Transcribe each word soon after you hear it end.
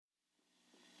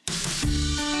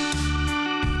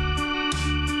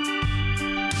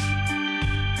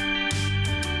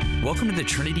Welcome to the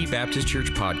Trinity Baptist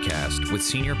Church podcast with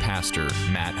Senior Pastor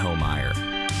Matt Homeyer.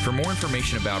 For more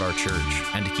information about our church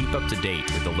and to keep up to date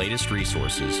with the latest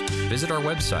resources, visit our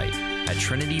website at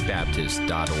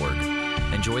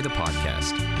trinitybaptist.org. Enjoy the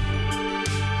podcast.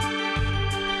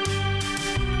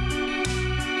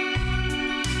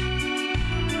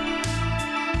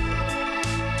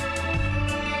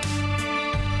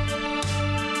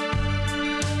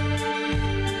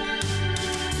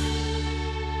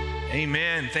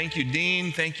 Amen. Thank you,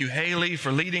 Dean. Thank you, Haley,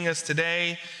 for leading us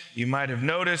today. You might have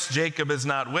noticed Jacob is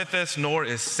not with us, nor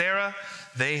is Sarah.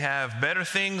 They have better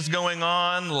things going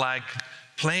on, like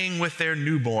playing with their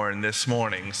newborn this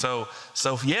morning. So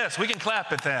yes, we can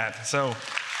clap at that.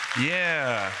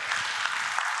 Yeah.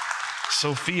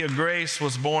 Sophia Grace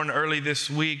was born early this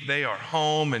week. They are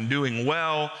home and doing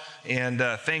well. And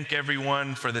thank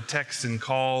everyone for the texts and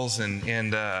calls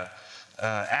and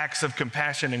acts of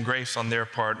compassion and grace on their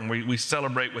part, and we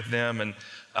celebrate with them. And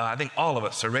I think all of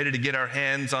us are ready to get our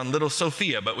hands on little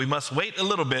Sophia, but we must wait a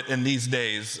little bit in these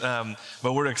days.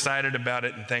 But we're excited about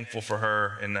it and thankful for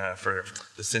her and for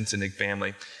the Sensenig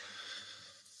family.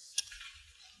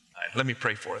 All right, let me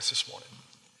pray for us this morning.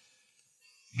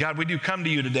 God, we do come to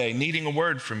you today needing a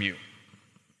word from you.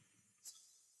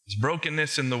 There's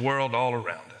brokenness in the world all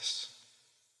around us.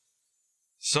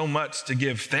 So much to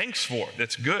give thanks for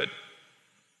that's good.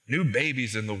 New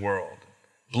babies in the world,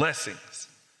 blessings,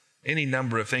 any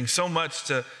number of things. So much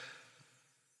to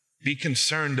be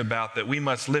concerned about that we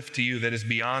must lift to you that is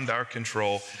beyond our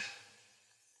control.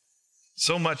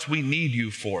 So much we need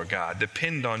you for, God,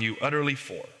 depend on you utterly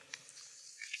for.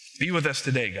 Be with us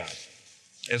today, God,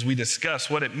 as we discuss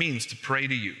what it means to pray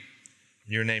to you.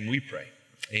 In your name we pray.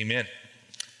 Amen.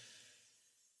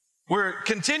 We're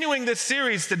continuing this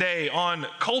series today on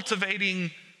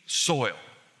cultivating soil.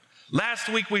 Last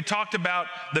week we talked about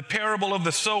the parable of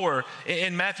the sower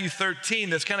in Matthew 13.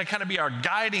 That's going to kind of be our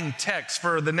guiding text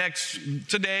for the next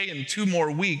today and 2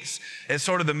 more weeks as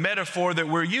sort of the metaphor that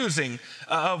we're using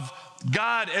of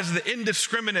God as the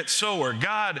indiscriminate sower,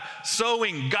 God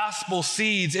sowing gospel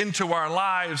seeds into our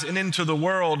lives and into the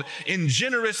world in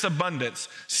generous abundance,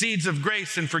 seeds of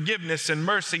grace and forgiveness and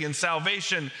mercy and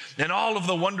salvation and all of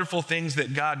the wonderful things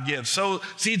that God gives. So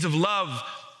seeds of love,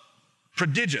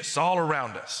 prodigious all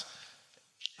around us.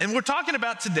 And we're talking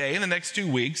about today, in the next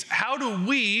 2 weeks, how do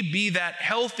we be that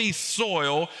healthy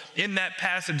soil in that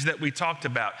passage that we talked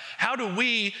about? How do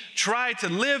we try to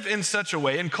live in such a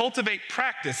way and cultivate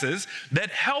practices that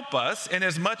help us, in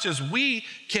as much as we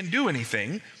can do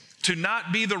anything, to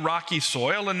not be the rocky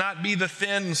soil and not be the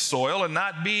thin soil and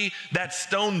not be that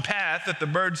stone path that the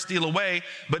birds steal away,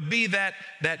 but be that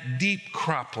deep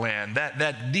cropland,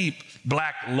 that deep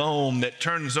black loam that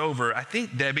turns over. I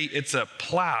think, Debbie, it's a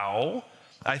plow.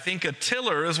 I think a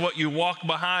tiller is what you walk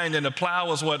behind and a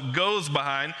plow is what goes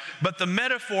behind, but the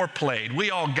metaphor played.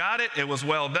 We all got it. It was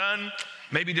well done.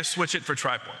 Maybe just switch it for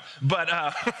tripod. But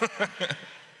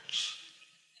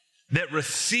that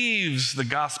receives the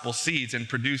gospel seeds and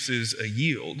produces a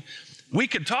yield. We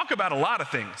could talk about a lot of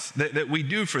things that we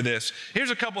do for this.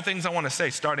 Here's a couple things I want to say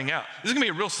starting out. This is going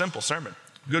to be a real simple sermon.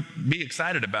 Good, be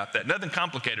excited about that. Nothing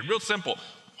complicated, real simple,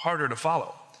 harder to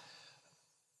follow.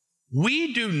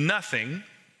 We do nothing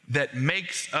that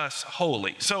makes us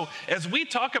holy. So as we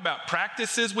talk about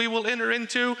practices we will enter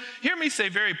into, hear me say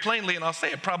very plainly, and I'll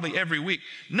say it probably every week,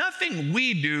 nothing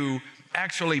we do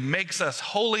actually makes us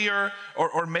holier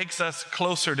or makes us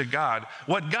closer to God.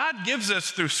 What God gives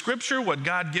us through Scripture, what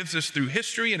God gives us through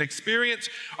history and experience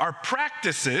are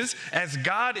practices as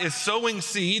God is sowing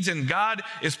seeds and God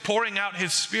is pouring out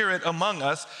His Spirit among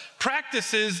us,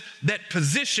 practices that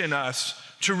position us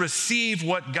to receive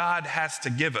what God has to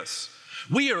give us.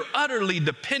 We are utterly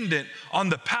dependent on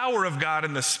the power of God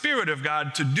and the Spirit of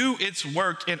God to do its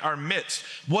work in our midst.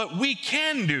 What we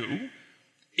can do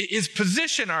is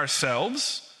position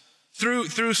ourselves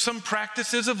through some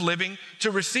practices of living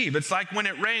to receive. It's like when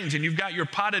it rains and you've got your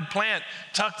potted plant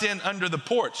tucked in under the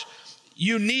porch.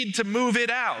 You need to move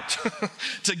it out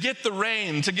to get the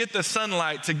rain, to get the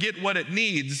sunlight, to get what it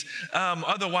needs.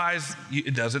 Otherwise,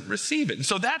 it doesn't receive it. And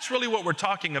so that's really what we're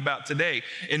talking about today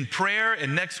in prayer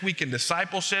and next week in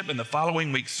discipleship and the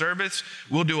following week's service.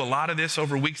 We'll do a lot of this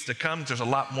over weeks to come. There's a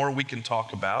lot more we can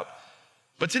talk about.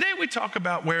 But today we talk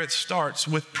about where it starts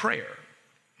with prayer.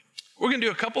 We're going to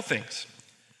do a couple things.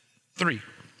 3,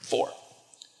 4.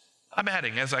 I'm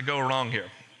adding as I go along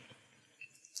here.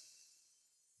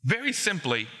 Very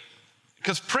simply,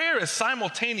 because prayer is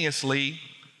simultaneously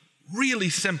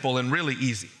really simple and really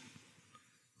easy.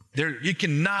 You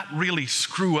cannot really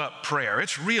screw up prayer.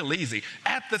 It's real easy.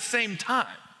 At the same time,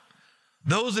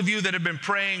 Those of you that have been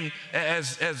praying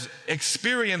as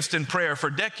experienced in prayer for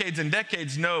decades and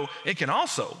decades know it can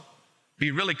also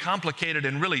be really complicated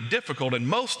and really difficult, and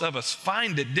most of us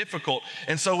find it difficult.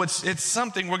 And so it's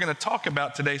something we're going to talk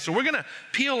about today. So we're going to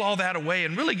peel all that away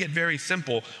and really get very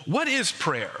simple. What is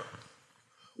prayer?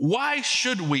 Why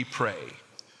should we pray?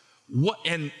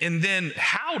 And then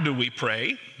how do we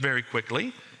pray, very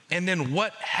quickly? And then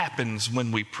what happens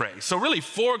when we pray? So really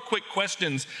 4 quick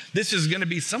questions. This is going to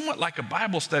be somewhat like a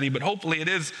Bible study, but hopefully it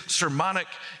is sermonic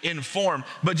in form.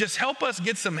 But just help us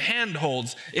get some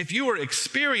handholds. If you are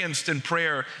experienced in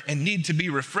prayer and need to be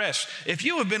refreshed, if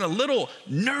you have been a little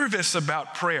nervous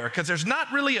about prayer, because there's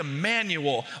not really a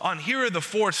manual on here are the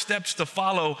 4 steps to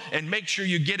follow and make sure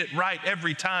you get it right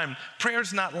every time.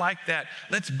 Prayer's not like that.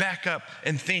 Let's back up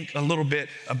and think a little bit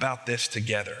about this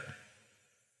together.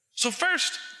 So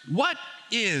first, what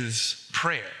is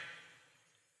prayer?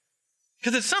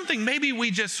 Because it's something maybe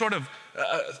we just sort of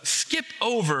skip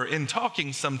over in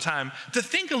talking sometime, to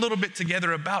think a little bit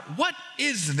together about what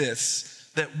is this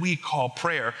that we call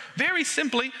prayer. Very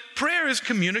simply, prayer is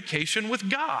communication with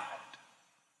God.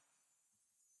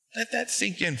 Let that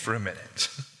sink in for a minute.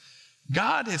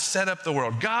 God has set up the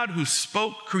world. God who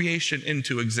spoke creation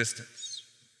into existence.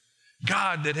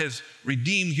 God that has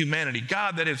redeemed humanity.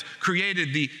 God that has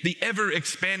created the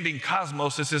ever-expanding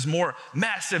cosmos. This is more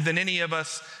massive than any of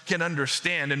us can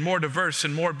understand, and more diverse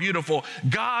and more beautiful.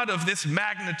 God of this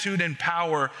magnitude and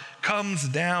power comes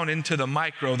down into the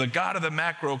micro. The God of the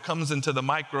macro comes into the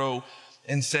micro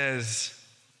and says,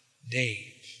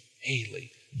 Dave,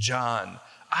 Haley, John,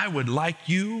 I would like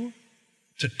you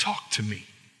to talk to me.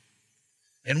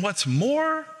 And what's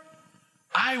more,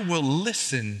 I will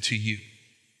listen to you.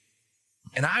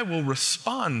 And I will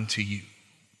respond to you.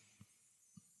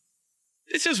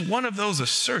 This is one of those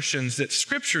assertions that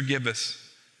Scripture gives us,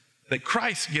 that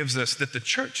Christ gives us, that the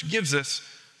church gives us,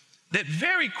 that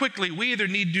very quickly we either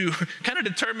need to, kind of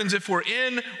determines if we're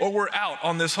in or we're out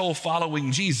on this whole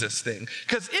following Jesus thing.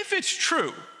 Because if it's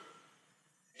true,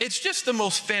 it's just the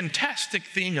most fantastic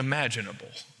thing imaginable.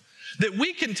 That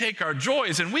we can take our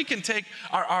joys and we can take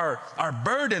our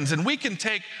burdens and we can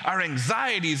take our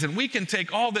anxieties and we can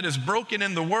take all that is broken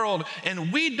in the world,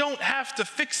 and we don't have to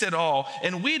fix it all,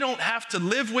 and we don't have to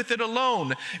live with it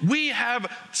alone. We have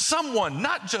someone,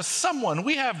 not just someone,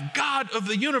 we have God of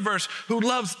the universe who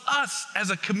loves us as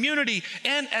a community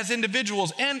and as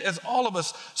individuals and as all of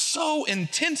us so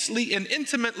intensely and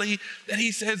intimately that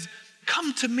he says,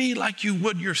 come to me like you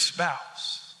would your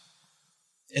spouse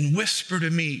and whisper to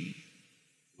me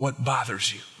what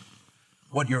bothers you,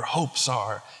 what your hopes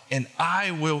are, and I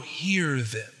will hear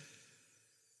them.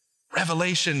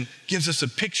 Revelation gives us a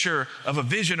picture of a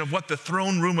vision of what the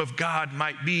throne room of God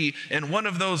might be. And one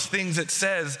of those things it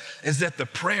says is that the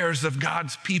prayers of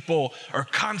God's people are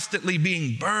constantly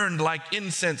being burned like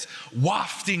incense,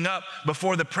 wafting up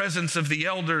before the presence of the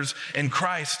elders and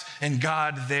Christ and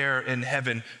God there in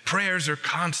heaven. Prayers are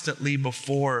constantly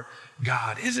before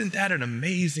God. Isn't that an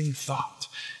amazing thought?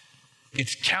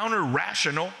 It's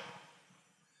counter-rational.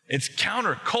 It's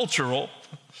counter-cultural.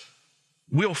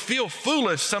 We'll feel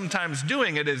foolish sometimes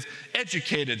doing it as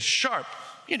educated, sharp,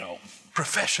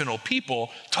 professional people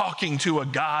talking to a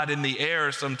God in the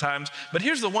air sometimes. But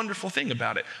here's the wonderful thing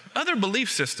about it. Other belief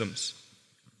systems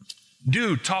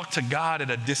do talk to God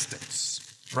at a distance,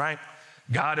 right?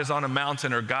 God is on a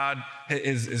mountain, or God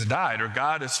is died, or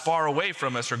God is far away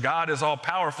from us, or God is all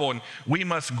powerful and we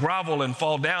must grovel and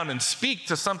fall down and speak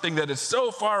to something that is so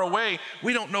far away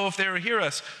we don't know if they will hear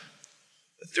us.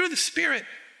 But through the Spirit,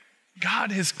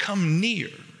 God has come near.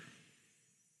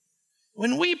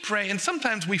 When we pray, and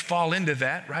sometimes we fall into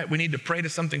that, right? We need to pray to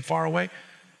something far away.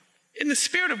 In the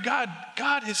Spirit of God,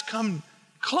 God has come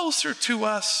closer to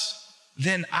us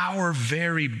than our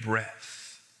very breath.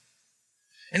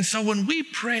 And so when we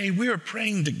pray, we are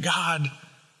praying to God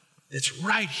that's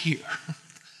right here.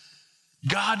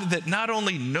 God that not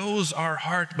only knows our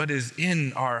heart, but is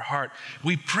in our heart.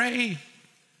 We pray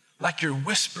like you're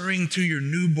whispering to your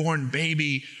newborn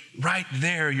baby right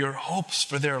there, your hopes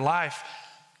for their life.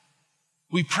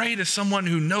 We pray to someone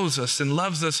who knows us and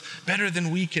loves us better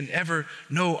than we can ever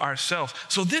know ourselves.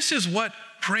 So this is what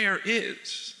prayer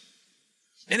is.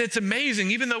 And it's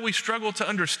amazing, even though we struggle to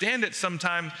understand it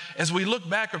sometimes, as we look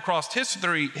back across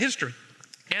history,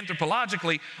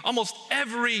 anthropologically, almost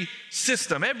every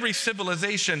system, every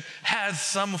civilization has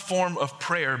some form of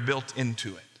prayer built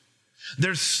into it.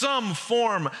 There's some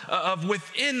form of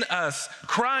within us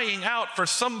crying out for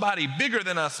somebody bigger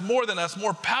than us,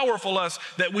 more powerful us,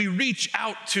 that we reach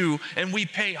out to and we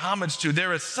pay homage to.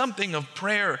 There is something of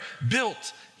prayer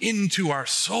built into our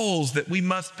souls that we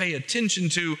must pay attention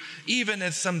to, even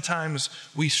as sometimes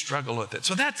we struggle with it.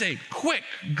 So that's a quick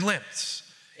glimpse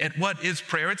at what is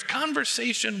prayer. It's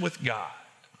conversation with God.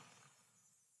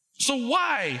 So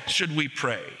why should we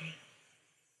pray?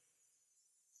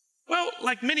 Well,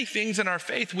 like many things in our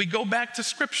faith, we go back to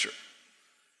Scripture.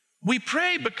 We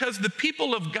pray because the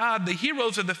people of God, the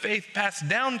heroes of the faith passed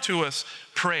down to us,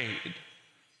 prayed.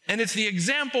 And it's the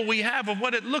example we have of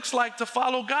what it looks like to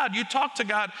follow God. You talk to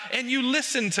God and you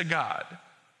listen to God.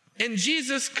 And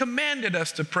Jesus commanded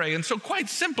us to pray. And so quite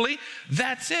simply,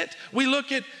 that's it. We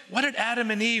look at what did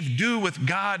Adam and Eve do with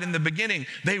God in the beginning?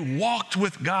 They walked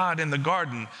with God in the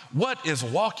garden. What is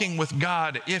walking with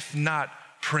God if not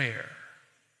prayer?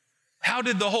 How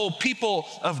did the whole people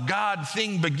of God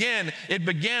thing begin? It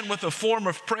began with a form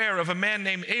of prayer of a man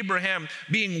named Abraham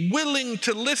being willing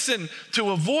to listen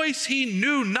to a voice he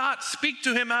knew not, speak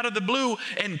to him out of the blue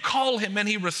and call him, and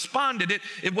he responded.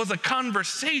 It was a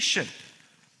conversation.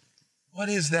 What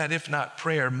is that if not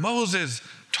prayer? Moses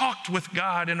talked with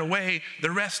God in a way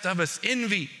the rest of us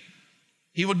envy.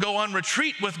 He would go on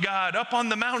retreat with God up on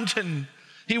the mountain.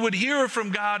 He would hear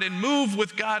from God and move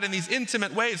with God in these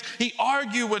intimate ways. He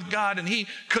argued with God and he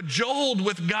cajoled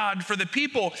with God for the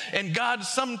people, and God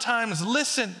sometimes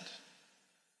listened.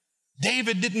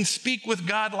 David didn't speak with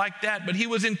God like that, but he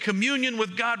was in communion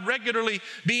with God regularly,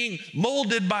 being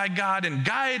molded by God and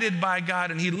guided by God,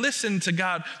 and he listened to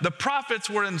God. The prophets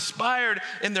were inspired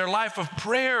in their life of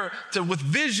prayer with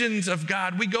visions of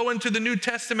God. We go into the New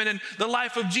Testament, and the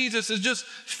life of Jesus is just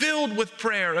filled with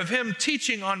prayer, of him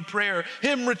teaching on prayer,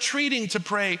 him retreating to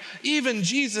pray. Even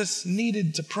Jesus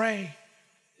needed to pray.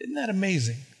 Isn't that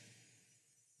amazing?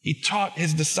 He taught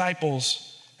his disciples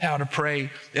how to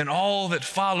pray, and all that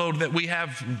followed that we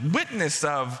have witness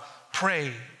of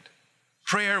prayed.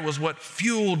 Prayer was what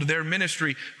fueled their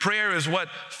ministry. Prayer is what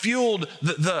fueled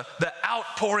the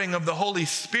outpouring of the Holy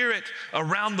Spirit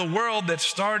around the world that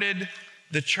started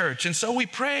the church. And so we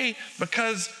pray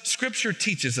because Scripture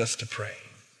teaches us to pray.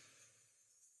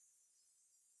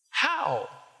 How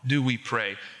do we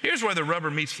pray? Here's where the rubber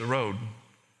meets the road.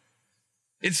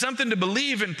 It's something to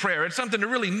believe in prayer. It's something to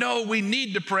really know we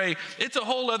need to pray. It's a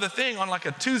whole other thing on like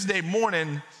a Tuesday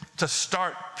morning to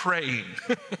start praying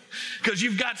because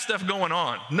you've got stuff going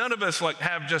on. None of us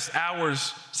have just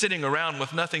hours sitting around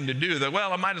with nothing to do that,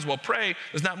 well, I might as well pray.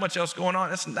 There's not much else going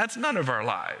on. That's none of our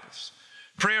lives.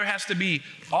 Prayer has to be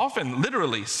often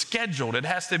literally scheduled. It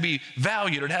has to be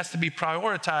valued. It has to be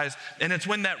prioritized. And it's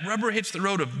when that rubber hits the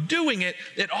road of doing it,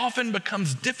 it often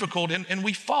becomes difficult and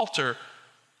we falter.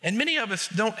 And many of us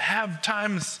don't have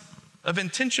times of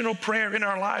intentional prayer in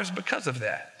our lives because of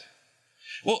that.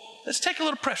 Well, let's take a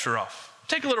little pressure off.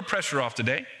 Take a little pressure off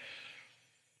today.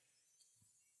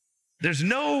 There's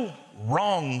no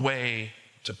wrong way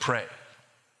to pray.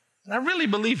 And I really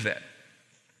believe that.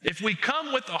 If we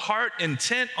come with a heart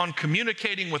intent on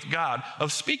communicating with God,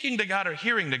 of speaking to God or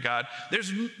hearing to God,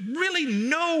 there's really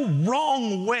no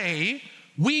wrong way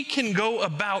we can go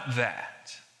about that.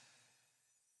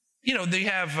 You know, they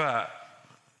have,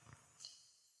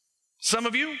 some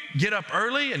of you get up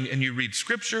early and you read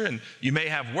Scripture, and you may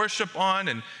have worship on,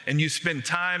 and you spend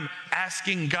time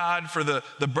asking God for the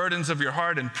burdens of your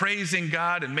heart and praising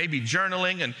God and maybe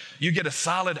journaling, and you get a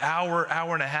solid hour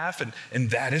and a half, and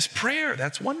that is prayer.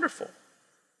 That's wonderful.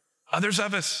 Others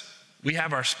of us, we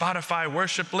have our Spotify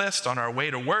worship list on our way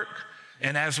to work.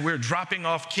 And as we're dropping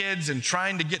off kids and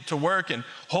trying to get to work and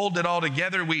hold it all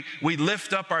together, we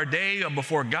lift up our day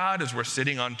before God as we're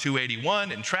sitting on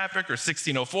 281 in traffic or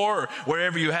 1604 or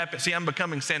wherever you happen. See, I'm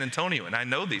becoming San Antonio, and I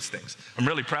know these things. I'm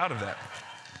really proud of that.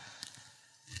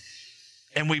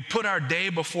 And we put our day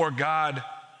before God.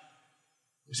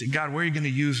 We say, God, where are you going to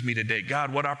use me today?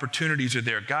 God, what opportunities are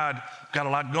there? God, I've got a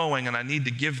lot going, and I need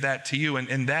to give that to you.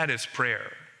 And that is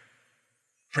prayer.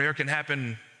 Prayer can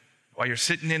happen while you're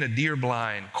sitting in a deer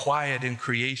blind, quiet in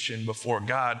creation before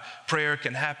God. Prayer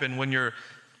can happen when you're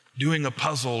doing a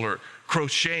puzzle or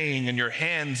crocheting and your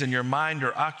hands and your mind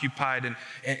are occupied,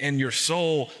 and your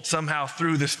soul somehow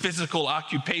through this physical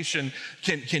occupation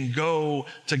can go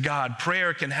to God.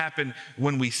 Prayer can happen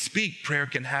when we speak. Prayer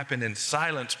can happen in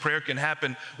silence. Prayer can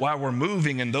happen while we're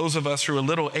moving, and those of us who are a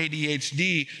little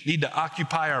ADHD need to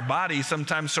occupy our body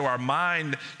sometimes so our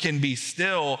mind can be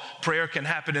still. Prayer can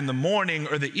happen in the morning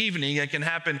or the evening. It can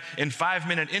happen in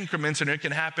 5-minute increments, and it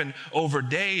can happen over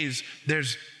days.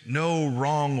 There's no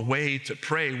wrong way to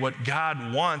pray. What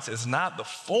God wants is not the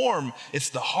form, it's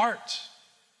the heart.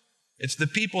 It's the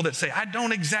people that say, I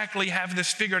don't exactly have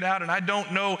this figured out, and I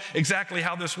don't know exactly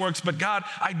how this works, but God,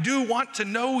 I do want to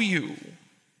know you.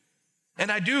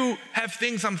 And I do have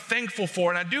things I'm thankful for,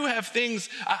 and I do have things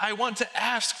I want to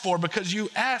ask for, because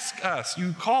you ask us,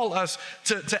 you call us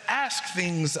to ask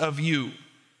things of you.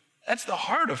 That's the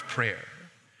heart of prayer.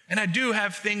 And I do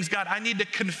have things, God, I need to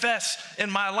confess in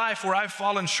my life where I've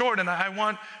fallen short, and I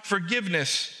want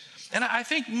forgiveness. And I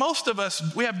think most of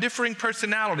us, we have differing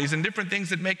personalities and different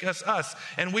things that make us us,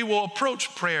 and we will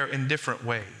approach prayer in different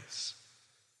ways.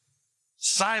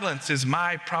 Silence is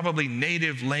my probably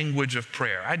native language of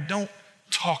prayer. I don't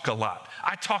talk a lot.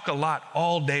 I talk a lot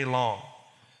all day long.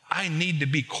 I need to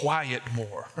be quiet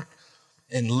more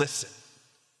and listen.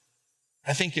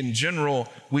 I think in general,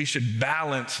 we should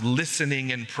balance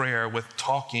listening in prayer with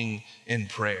talking in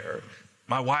prayer.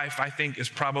 My wife, I think, is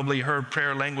probably her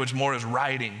prayer language more is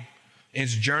writing,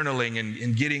 is journaling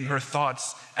and getting her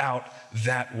thoughts out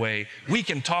that way. We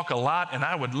can talk a lot, and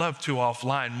I would love to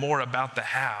offline more about the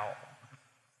how.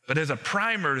 But as a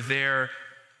primer there,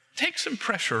 take some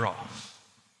pressure off.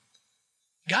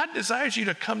 God desires you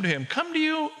to come to him. Come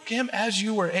to him as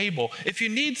you are able. If you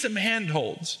need some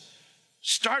handholds,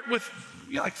 start with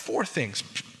like 4 things.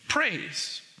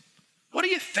 Praise. What are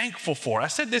you thankful for? I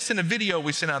said this in a video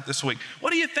we sent out this week.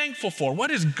 What are you thankful for?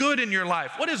 What is good in your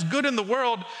life? What is good in the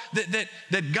world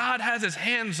that God has his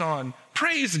hands on?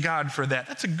 Praise God for that.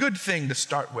 That's a good thing to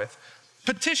start with.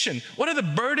 Petition. What are the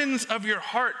burdens of your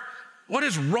heart? What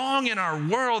is wrong in our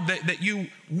world that you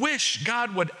wish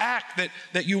God would act,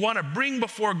 that you want to bring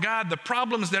before God, the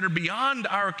problems that are beyond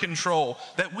our control,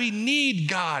 that we need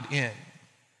God in?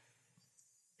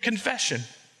 Confession.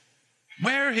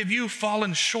 Where have you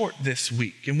fallen short this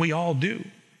week? And we all do.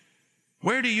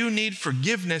 Where do you need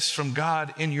forgiveness from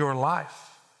God in your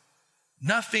life?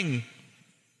 Nothing,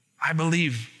 I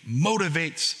believe,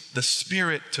 motivates the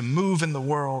Spirit to move in the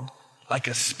world like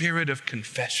a spirit of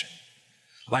confession.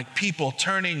 Like people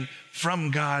turning from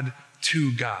God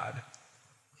to God.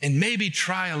 And maybe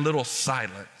try a little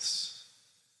silence.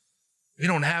 We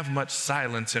don't have much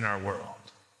silence in our world.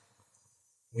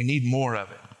 We need more of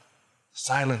it.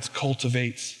 Silence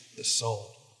cultivates the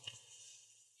soul.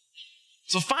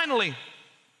 So finally,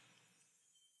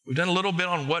 we've done a little bit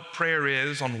on what prayer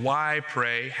is, on why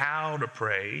pray, how to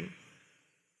pray.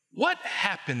 What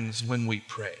happens when we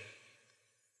pray?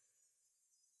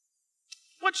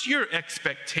 What's your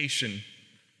expectation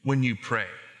when you pray?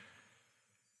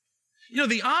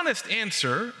 The honest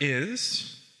answer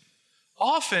is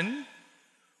often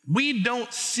we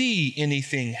don't see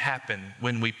anything happen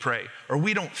when we pray, or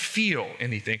we don't feel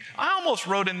anything. I almost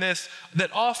wrote in this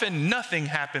that often nothing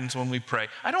happens when we pray.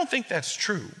 I don't think that's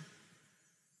true.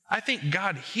 I think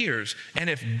God hears, and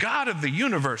if God of the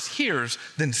universe hears,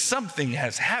 then something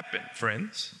has happened,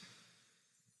 friends.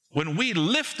 When we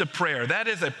lift a prayer, that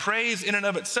is a praise in and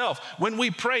of itself. When we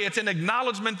pray, it's an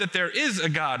acknowledgement that there is a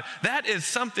God. That is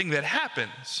something that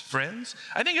happens, friends.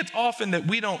 I think it's often that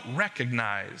we don't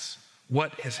recognize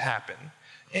what has happened.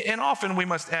 And often we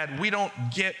must add, we don't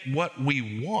get what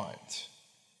we want.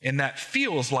 And that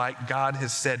feels like God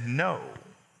has said no.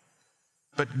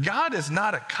 But God is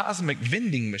not a cosmic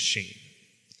vending machine.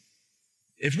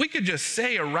 If we could just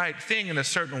say a right thing in a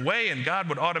certain way and God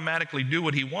would automatically do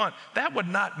what he wants, that would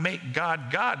not make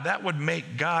God God. That would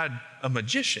make God a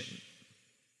magician.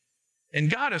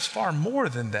 And God is far more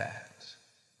than that.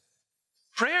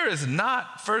 Prayer is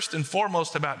not first and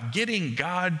foremost about getting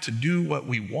God to do what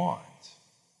we want.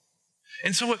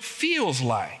 And so it feels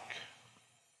like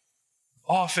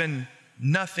often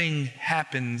nothing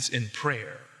happens in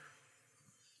prayer.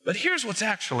 But here's what's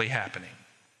actually happening.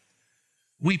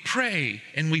 We pray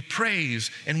and we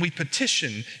praise and we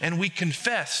petition and we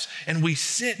confess and we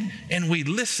sit and we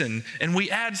listen and we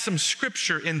add some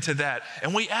scripture into that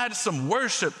and we add some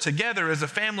worship together as a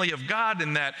family of God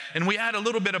in that, and we add a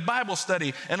little bit of Bible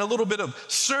study and a little bit of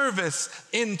service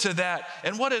into that.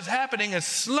 And what is happening is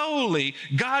slowly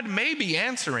God may be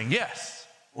answering, yes,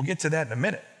 we'll get to that in a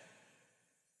minute.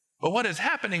 But what is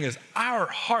happening is our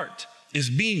heart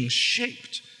is being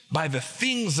shaped by the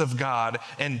things of God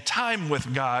and time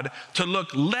with God to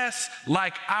look less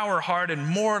like our heart and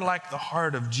more like the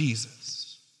heart of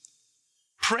Jesus.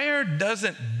 Prayer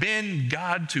doesn't bend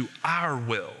God to our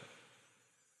will.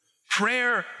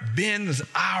 Prayer bends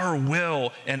our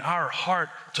will and our heart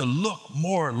to look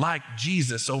more like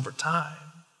Jesus over time.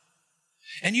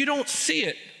 And you don't see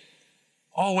it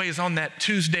always on that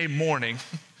Tuesday morning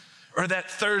or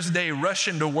that Thursday rush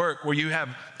into work where you have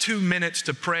 2 minutes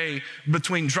to pray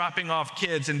between dropping off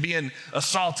kids and being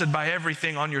assaulted by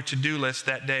everything on your to-do list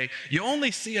that day. You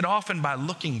only see it often by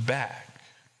looking back.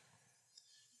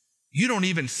 You don't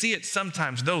even see it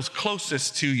sometimes. Those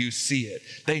closest to you see it.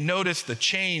 They notice the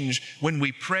change when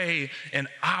we pray and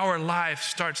our life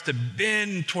starts to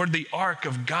bend toward the arc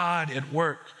of God at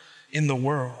work in the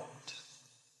world.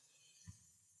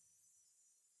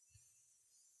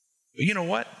 But you know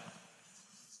what?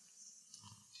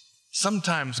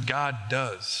 Sometimes God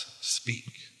does speak.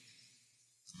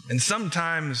 And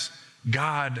sometimes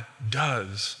God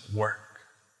does work.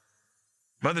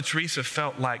 Mother Teresa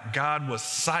felt like God was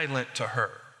silent to her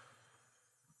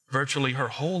virtually her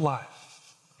whole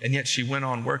life, and yet she went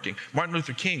on working. Martin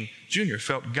Luther King Jr.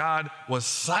 felt God was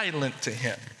silent to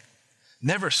him,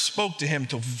 never spoke to him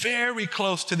till very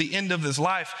close to the end of his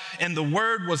life, and the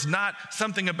word was not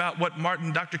something about what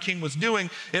Dr. King was doing.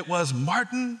 It was,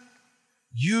 Martin,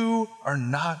 you are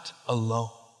not alone.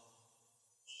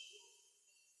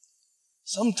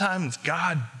 Sometimes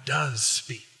God does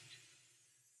speak.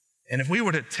 And if we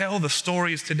were to tell the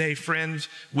stories today, friends,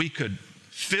 we could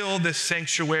fill this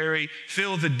sanctuary,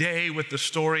 fill the day with the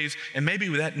stories, and maybe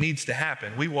that needs to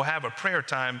happen. We will have a prayer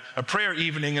time, a prayer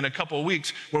evening in a couple of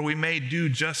weeks where we may do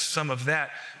just some of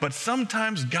that. But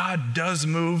sometimes God does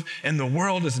move, and the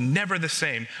world is never the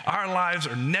same. Our lives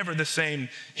are never the same.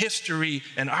 History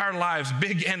and our lives,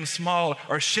 big and small,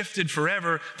 are shifted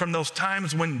forever from those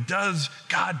times when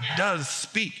God does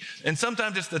speak. And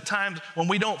sometimes it's the times when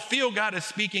we don't feel God is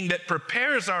speaking that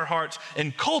prepares our hearts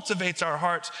and cultivates our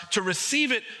hearts to receive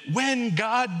it when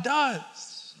God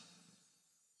does.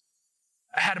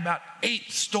 I had about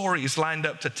 8 stories lined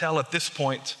up to tell at this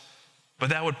point, but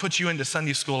that would put you into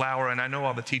Sunday school hour, and I know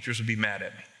all the teachers would be mad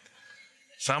at me.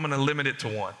 So I'm going to limit it to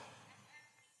one.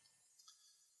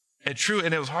 At Truett,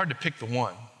 and it was hard to pick the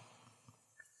one.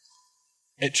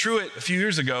 At Truett, a few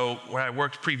years ago, where I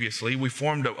worked previously, we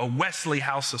formed a Wesley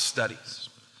House of Studies.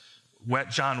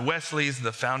 John Wesley is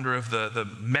the founder of the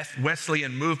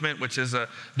Wesleyan movement, which is a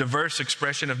diverse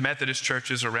expression of Methodist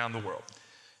churches around the world.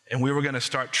 And we were going to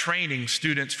start training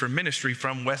students for ministry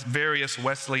from various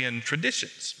Wesleyan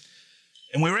traditions.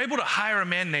 And we were able to hire a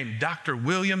man named Dr.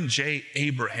 William J.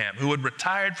 Abraham, who had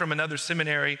retired from another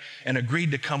seminary and agreed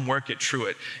to come work at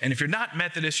Truett. And if you're not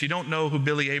Methodist, you don't know who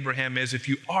Billy Abraham is. If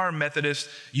you are Methodist,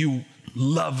 you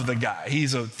love the guy.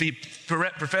 He's a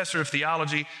professor of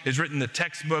theology, has written the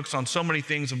textbooks on so many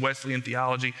things of Wesleyan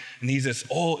theology, and he's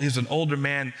an older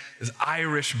man, this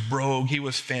Irish brogue. He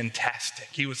was fantastic.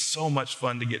 He was so much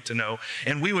fun to get to know.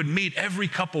 And we would meet every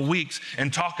couple weeks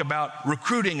and talk about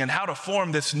recruiting and how to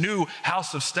form this new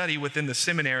house of study within the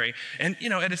seminary. And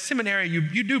at a seminary,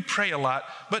 you do pray a lot,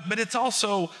 but it's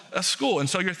also a school. And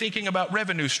so you're thinking about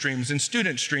revenue streams and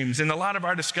student streams, and a lot of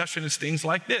our discussion is things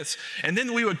like this. And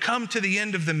then we would come to the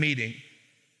end of the meeting,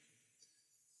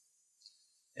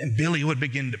 and Billy would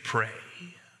begin to pray.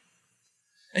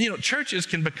 And churches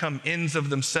can become ends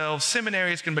of themselves.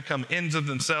 Seminaries can become ends of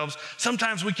themselves.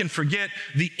 Sometimes we can forget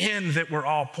the end that we're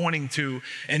all pointing to.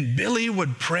 And Billy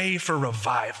would pray for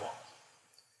revival.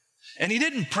 And he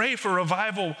didn't pray for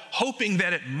revival hoping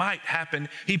that it might happen.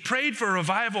 He prayed for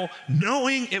revival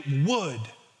knowing it would,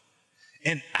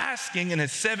 and asking in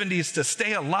his 70s to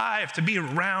stay alive, to be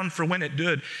around for when it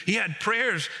did. He had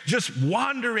prayers just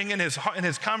wandering in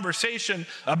his conversation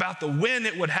about the when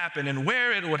it would happen and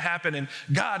where it would happen, and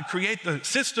God, create the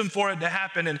system for it to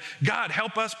happen, and God,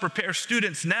 help us prepare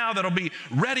students now that'll be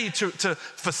ready to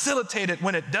facilitate it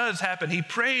when it does happen. He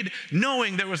prayed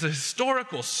knowing there was a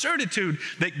historical certitude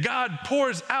that God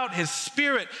pours out his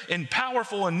Spirit in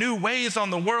powerful and new ways on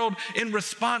the world in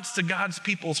response to God's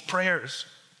people's prayers.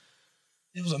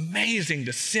 It was amazing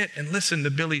to sit and listen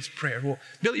to Billy's prayer. Well,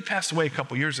 Billy passed away a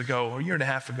couple years ago, or a year and a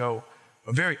half ago,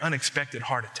 a very unexpected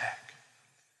heart attack.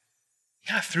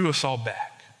 God threw us all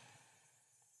back.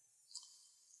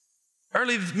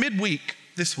 Early midweek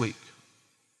this week,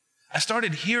 I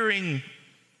started seeing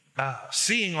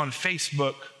on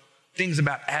Facebook things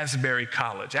about Asbury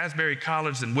College. Asbury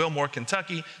College in Wilmore,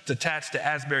 Kentucky. It's attached to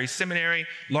Asbury Seminary,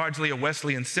 largely a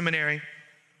Wesleyan seminary,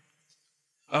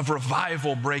 of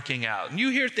revival breaking out. And you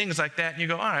hear things like that and you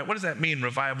go, all right, what does that mean,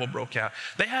 revival broke out?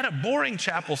 They had a boring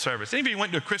chapel service. Any of you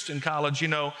went to a Christian college,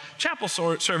 chapel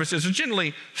services are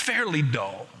generally fairly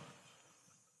dull.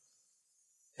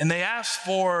 And they asked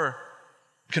for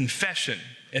confession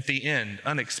at the end,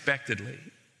 unexpectedly.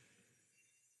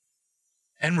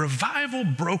 And revival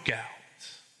broke out.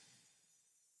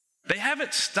 They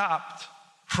haven't stopped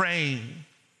praying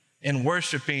and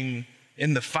worshiping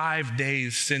in the 5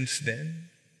 days since then.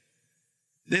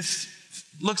 This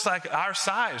looks like our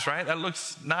size, right? That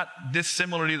looks not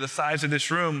dissimilar to the size of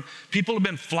this room. People have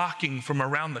been flocking from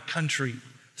around the country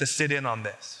to sit in on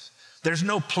this. There's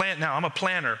no plan. Now, I'm a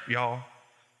planner, y'all.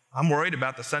 I'm worried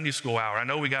about the Sunday school hour. I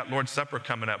know we got Lord's Supper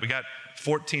coming up. We got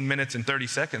 14 minutes and 30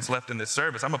 seconds left in this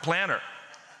service. I'm a planner.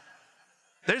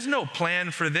 There's no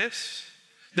plan for this.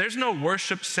 There's no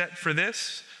worship set for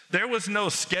this. There was no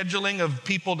scheduling of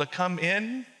people to come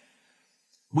in.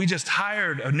 We just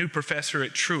hired a new professor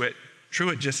at Truett.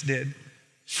 Truett just did,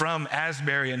 from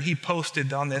Asbury, and he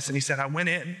posted on this, and he said, I went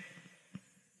in.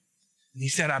 And he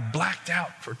said, I blacked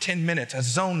out for 10 minutes. I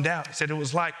zoned out. He said, it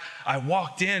was like I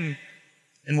walked in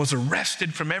and was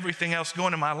arrested from everything else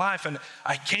going in my life. And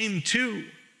I came to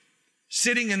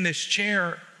sitting in this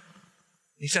chair.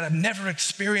 He said, I've never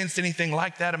experienced anything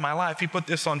like that in my life. He put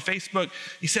this on Facebook.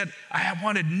 He said, I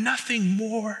wanted nothing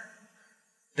more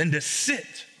than to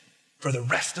sit for the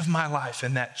rest of my life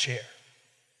in that chair.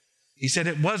 He said,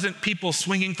 it wasn't people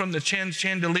swinging from the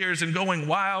chandeliers and going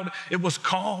wild. It was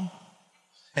calm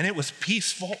and it was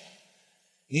peaceful.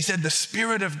 He said the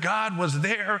Spirit of God was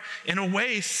there in a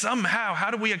way somehow,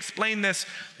 how do we explain this,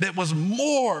 that was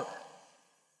more.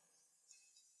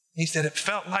 He said it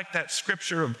felt like that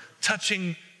scripture of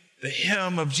touching the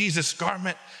hem of Jesus'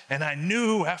 garment, and I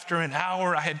knew after an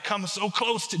hour I had come so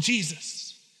close to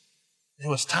Jesus. It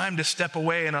was time to step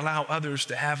away and allow others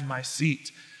to have my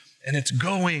seat. And it's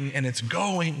going, and it's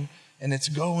going, and it's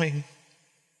going.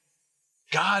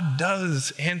 God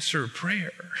does answer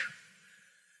prayer.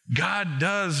 God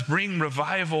does bring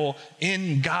revival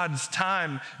in God's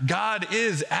time. God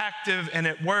is active and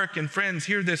at work. And friends,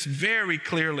 hear this very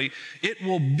clearly. It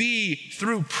will be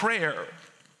through prayer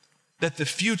that the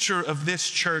future of this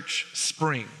church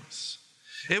springs.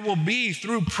 It will be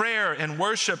through prayer and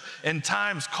worship and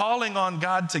times calling on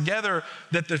God together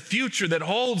that the future that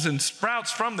holds and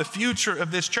sprouts from the future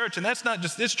of this church, and that's not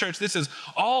just this church, this is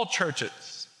all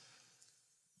churches.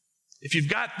 If you've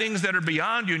got things that are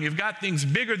beyond you and you've got things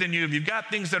bigger than you, if you've got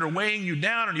things that are weighing you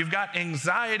down and you've got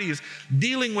anxieties,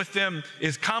 dealing with them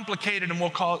is complicated, and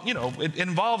we'll call it, it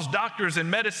involves doctors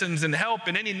and medicines and help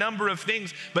and any number of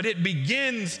things, but it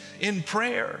begins in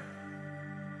prayer.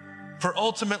 For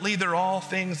ultimately, they're all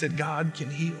things that God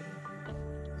can heal.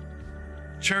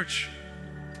 Church,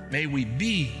 may we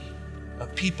be a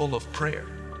people of prayer.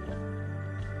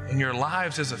 In your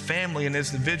lives as a family and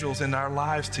as individuals, in our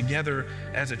lives together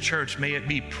as a church, may it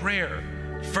be prayer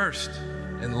first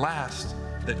and last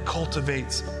that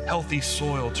cultivates healthy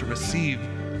soil to receive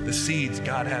the seeds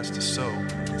God has to sow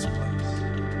in this place.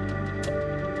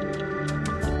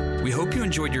 We hope you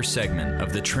enjoyed your segment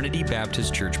of the Trinity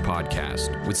Baptist Church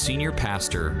podcast with Senior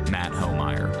Pastor Matt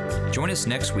Homeyer. Join us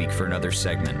next week for another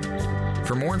segment.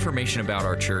 For more information about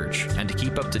our church and to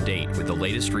keep up to date with the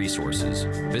latest resources,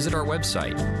 visit our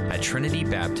website at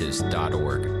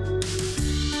trinitybaptist.org.